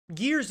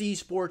Gears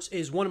Esports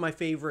is one of my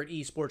favorite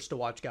esports to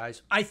watch,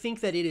 guys. I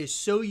think that it is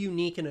so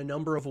unique in a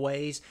number of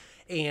ways,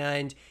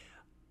 and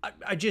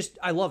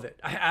I love it.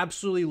 I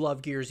absolutely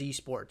love Gears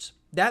Esports.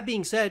 That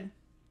being said,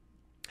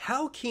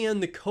 how can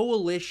the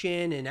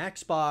coalition and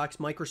Xbox,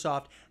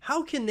 Microsoft,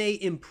 how can they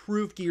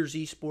improve Gears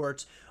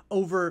Esports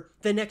over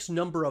the next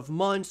number of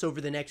months, over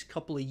the next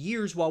couple of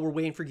years while we're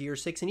waiting for Gear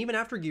 6, and even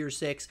after Gear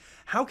 6,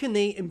 how can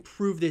they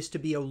improve this to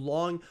be a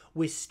long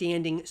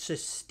withstanding,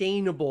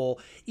 sustainable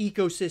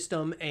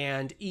ecosystem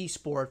and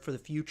esport for the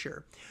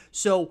future?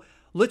 So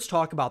let's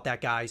talk about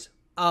that, guys.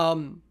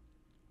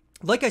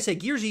 Like I said,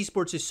 Gears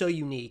Esports is so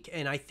unique,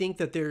 and I think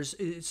that there's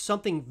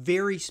something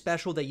very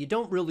special that you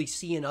don't really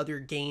see in other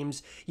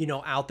games,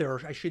 out there,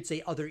 or I should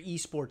say other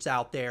esports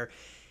out there.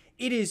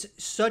 It is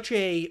such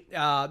a,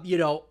 an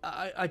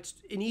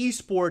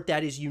esport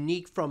that is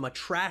unique from a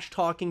trash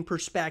talking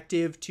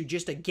perspective to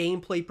just a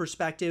gameplay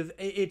perspective.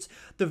 It's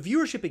the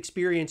viewership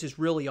experience is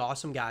really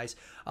awesome, guys.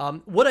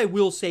 What I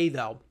will say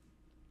though,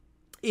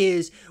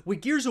 is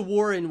with Gears of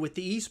War and with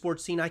the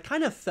esports scene, I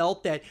kind of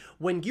felt that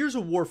when Gears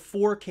of War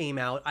 4 came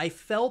out, I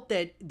felt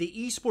that the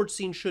esports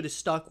scene should have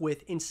stuck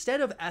with,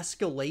 instead of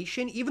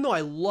escalation, even though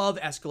I love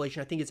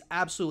escalation, I think it's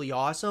absolutely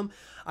awesome,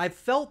 I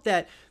felt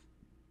that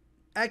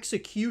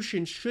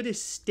execution should have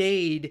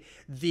stayed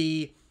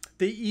the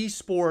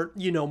esport,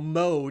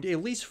 mode,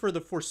 at least for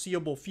the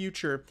foreseeable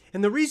future.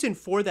 And the reason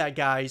for that,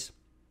 guys,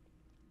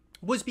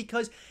 was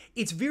because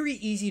it's very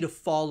easy to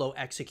follow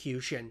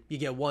execution. You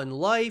get one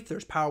life,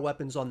 there's power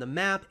weapons on the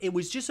map. It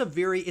was just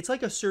it's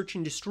like a search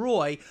and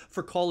destroy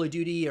for Call of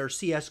Duty or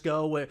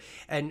CSGO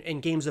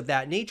and games of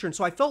that nature. And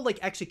so I felt like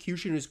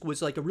execution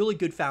was like a really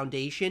good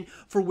foundation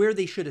for where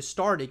they should have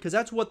started, because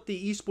that's what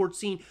the esports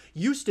scene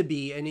used to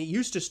be. And it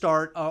used to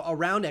start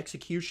around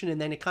execution, and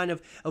then it kind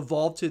of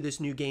evolved to this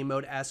new game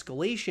mode,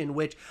 Escalation,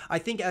 which I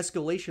think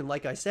Escalation,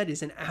 like I said,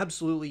 is an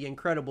absolutely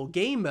incredible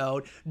game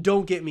mode.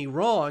 Don't get me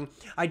wrong.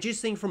 I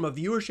just think from a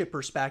viewership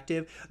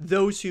perspective,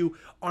 those who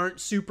aren't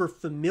super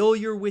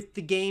familiar with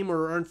the game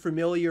or aren't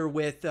familiar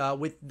with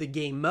the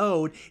game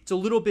mode, it's a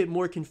little bit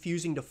more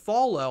confusing to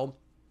follow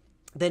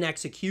than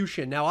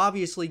execution. Now,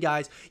 obviously,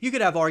 guys, you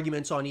could have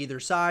arguments on either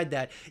side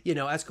that,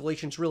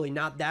 escalation's really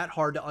not that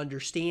hard to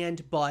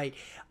understand, but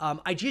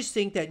I just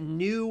think that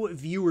new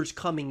viewers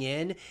coming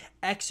in,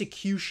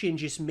 execution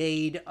just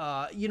made,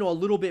 a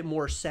little bit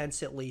more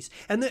sense, at least.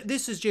 And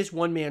this is just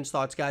one man's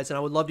thoughts, guys, and I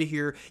would love to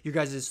hear your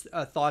guys'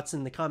 thoughts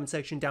in the comment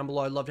section down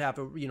below. I'd love to have,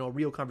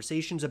 real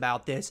conversations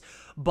about this.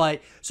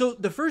 But, so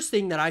the first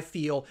thing that I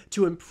feel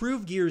to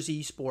improve Gears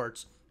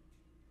Esports,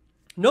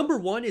 number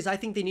one, is I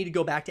think they need to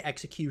go back to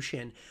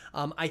execution.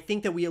 I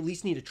think that we at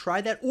least need to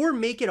try that, or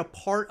make it a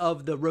part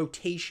of the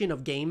rotation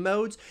of game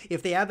modes.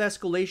 If they have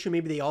escalation,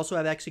 maybe they also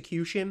have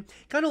execution.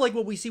 Kind of like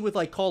what we see with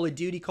like Call of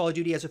Duty. Call of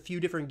Duty has a few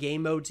different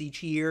game modes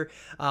each year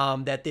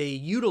that they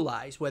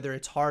utilize, whether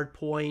it's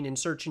hardpoint and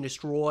search and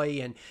destroy,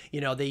 and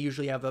they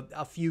usually have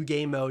a few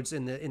game modes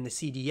in the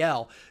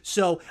CDL.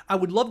 So I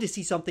would love to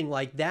see something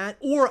like that,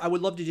 or I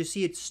would love to just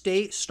see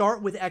it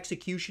start with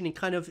execution and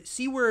kind of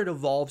see where it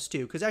evolves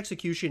to, because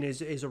execution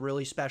is a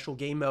really special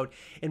game mode,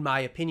 in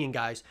my opinion,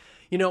 guys.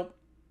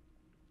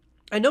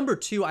 And number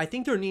two, I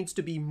think there needs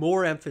to be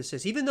more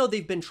emphasis. Even though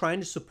they've been trying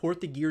to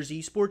support the Gears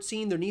esports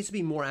scene, there needs to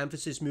be more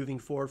emphasis moving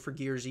forward for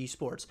Gears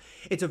esports.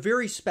 It's a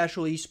very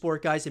special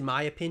esport, guys, in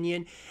my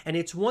opinion, and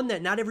it's one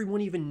that not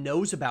everyone even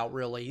knows about,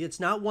 really. It's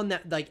not one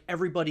that like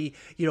everybody,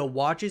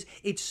 watches.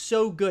 It's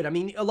so good. I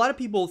mean, a lot of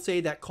people say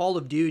that Call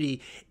of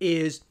Duty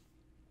is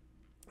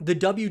the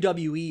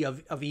WWE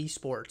of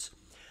esports.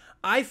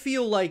 I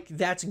feel like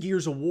that's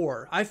Gears of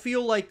War. I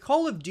feel like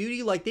Call of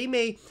Duty, like they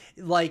may,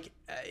 like,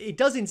 it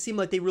doesn't seem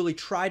like they really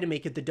try to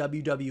make it the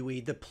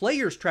WWE. The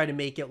players try to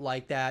make it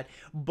like that,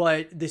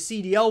 but the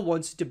CDL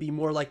wants it to be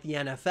more like the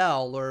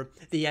NFL or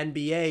the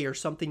NBA or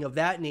something of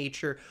that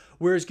nature.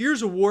 Whereas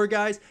Gears of War,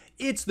 guys,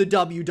 it's the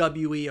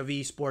WWE of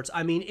esports.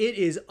 I mean, it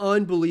is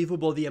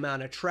unbelievable the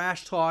amount of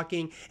trash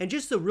talking and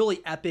just the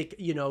really epic,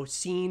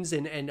 scenes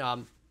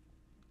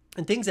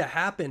and things that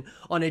happen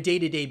on a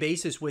day-to-day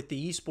basis with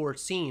the esports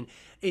scene.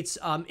 It's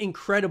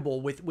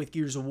incredible with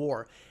Gears of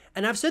War.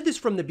 And I've said this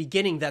from the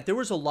beginning, that there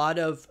was a lot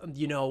of,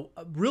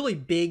 really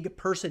big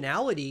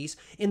personalities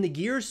in the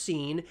Gears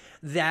scene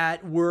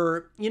that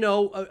were,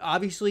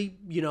 obviously,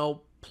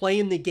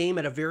 playing the game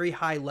at a very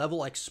high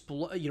level,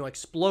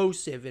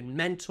 explosive and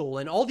mental,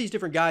 and all these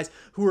different guys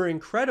who are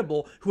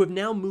incredible, who have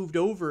now moved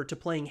over to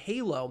playing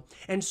Halo.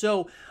 And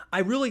so I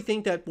really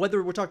think that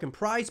whether we're talking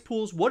prize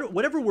pools,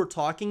 whatever we're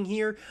talking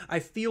here, I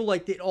feel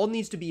like it all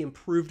needs to be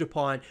improved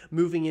upon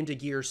moving into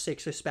Gear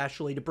 6,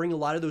 especially to bring a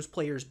lot of those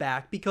players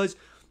back, because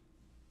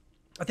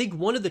I think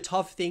one of the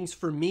tough things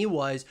for me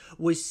was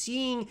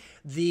seeing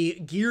the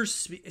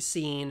Gears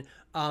scene,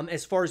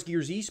 as far as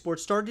Gears Esports,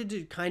 started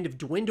to kind of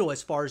dwindle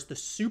as far as the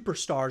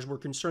superstars were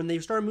concerned. They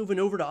started moving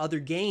over to other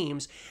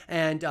games,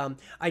 and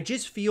I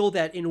just feel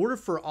that in order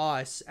for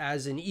us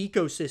as an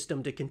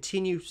ecosystem to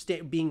continue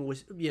being,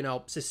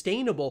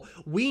 sustainable,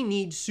 we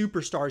need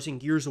superstars in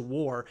Gears of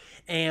War.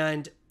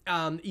 And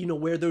you know,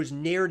 where those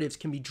narratives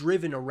can be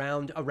driven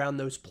around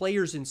those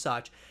players and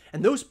such.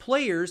 And those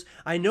players,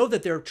 I know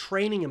that they're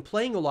training and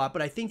playing a lot,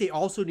 but I think they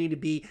also need to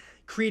be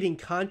creating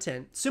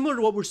content similar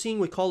to what we're seeing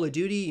with Call of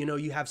Duty. You know,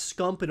 you have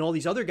Scump and all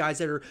these other guys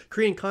that are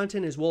creating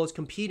content as well as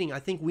competing. I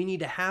think we need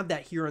to have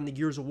that here on the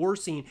Gears of War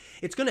scene.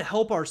 It's going to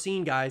help our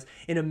scene, guys,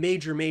 in a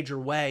major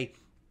way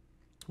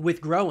with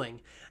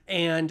growing.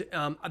 And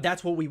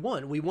that's what we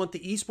want. We want the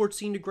esports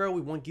scene to grow.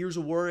 We want Gears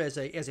of War as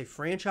a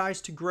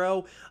franchise to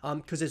grow.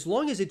 Because as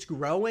long as it's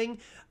growing,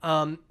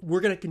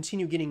 we're going to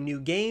continue getting new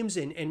games,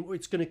 and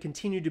it's going to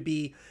continue to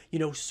be, you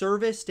know,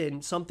 serviced,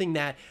 and something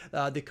that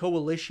the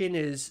coalition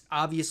is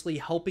obviously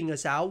helping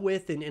us out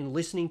with, and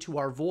listening to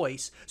our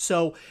voice.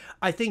 So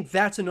I think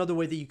that's another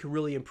way that you can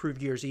really improve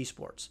Gears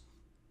esports.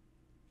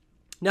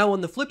 Now, on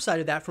the flip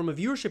side of that, from a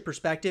viewership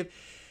perspective,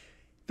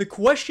 the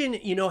question,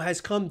 you know,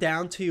 has come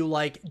down to,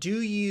 like,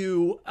 do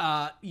you,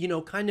 you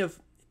know, kind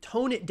of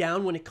tone it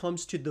down when it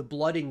comes to the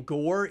blood and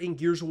gore in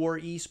Gears of War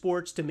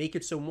esports to make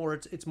it so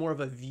it's more of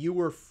a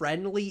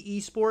viewer-friendly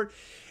esport?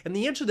 And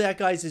the answer to that,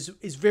 guys,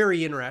 is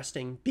very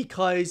interesting,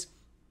 because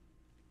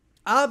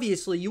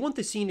obviously you want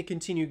the scene to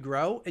continue to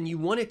grow, and you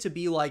want it to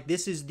be like,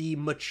 this is the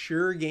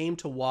mature game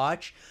to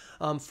watch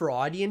for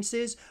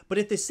audiences. But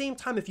at the same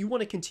time, if you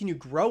want to continue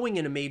growing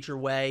in a major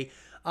way,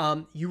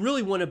 you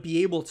really want to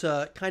be able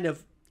to kind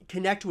of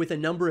connect with a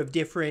number of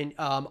different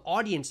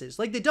audiences.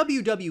 Like the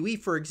WWE,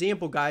 for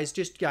example, guys,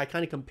 just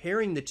kind of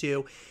comparing the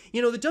two.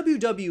 You know, the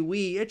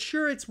WWE,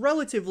 it's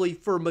relatively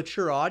for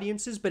mature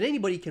audiences, but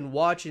anybody can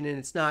watch it, and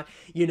it's not,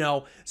 you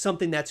know,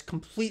 something that's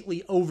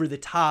completely over the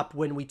top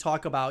when we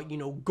talk about, you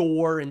know,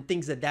 gore and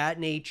things of that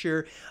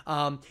nature.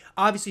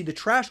 Obviously, the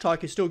trash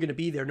talk is still going to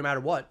be there no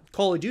matter what.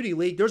 Call of Duty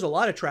League, there's a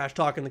lot of trash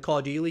talk in the Call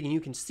of Duty League, and you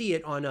can see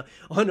it on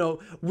a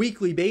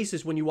weekly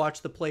basis when you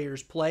watch the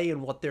players play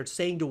and what they're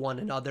saying to one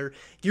another.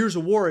 Gears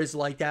of War is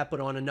like that, but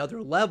on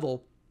another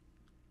level.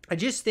 I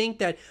just think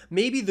that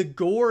maybe the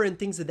gore and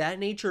things of that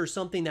nature are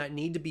something that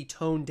need to be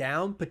toned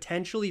down,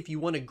 potentially, if you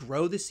want to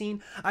grow the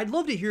scene. I'd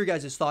love to hear your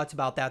guys' thoughts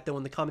about that, though,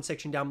 in the comment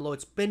section down below.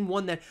 It's been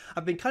one that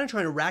I've been kind of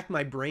trying to rack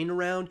my brain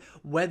around,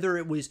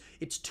 whether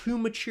it's too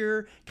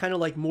mature, kind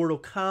of like Mortal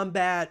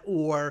Kombat,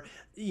 or,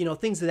 you know,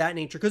 things of that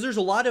nature. Because there's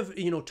a lot of,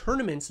 you know,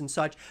 tournaments and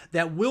such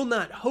that will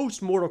not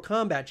host Mortal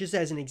Kombat, just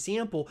as an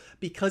example,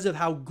 because of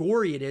how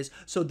gory it is.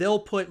 So they'll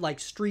put like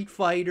Street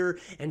Fighter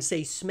and,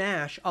 say,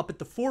 Smash up at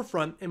the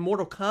forefront, and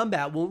Mortal Kombat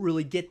won't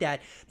really get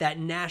that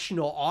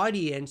national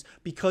audience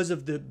because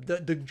of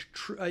the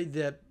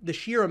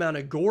sheer amount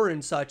of gore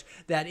and such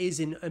that is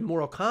in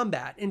Mortal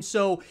Kombat. And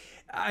so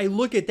I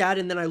look at that,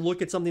 and then I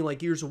look at something like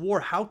Gears of War.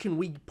 How can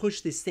we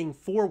push this thing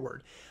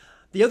forward?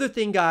 The other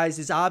thing, guys,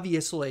 is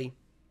obviously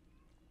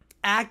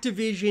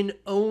Activision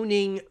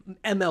owning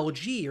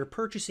MLG or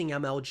purchasing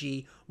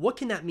MLG. What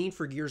can that mean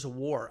for Gears of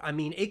War? I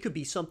mean, it could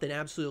be something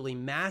absolutely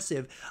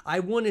massive. I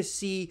want to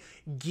see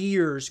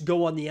Gears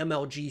go on the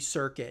MLG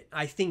circuit.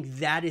 I think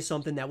that is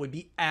something that would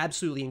be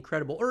absolutely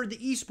incredible. Or the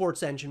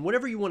esports engine,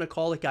 whatever you want to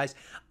call it, guys.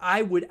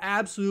 I would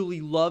absolutely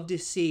love to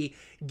see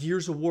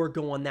Gears of War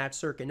go on that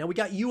circuit. Now, we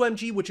got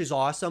UMG, which is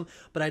awesome,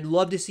 but I'd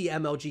love to see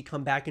MLG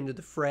come back into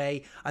the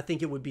fray. I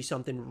think it would be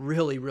something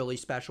really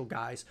special,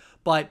 guys.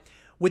 But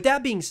with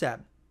that being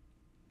said,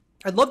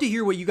 I'd love to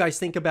hear what you guys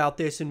think about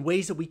this and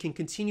ways that we can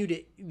continue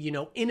to, you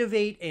know,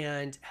 innovate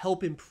and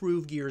help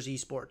improve Gears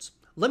esports.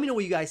 Let me know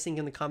what you guys think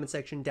in the comment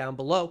section down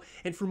below.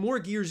 And for more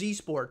Gears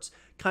esports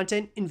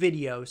content and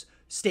videos,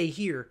 stay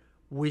here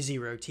with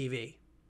Zero TV.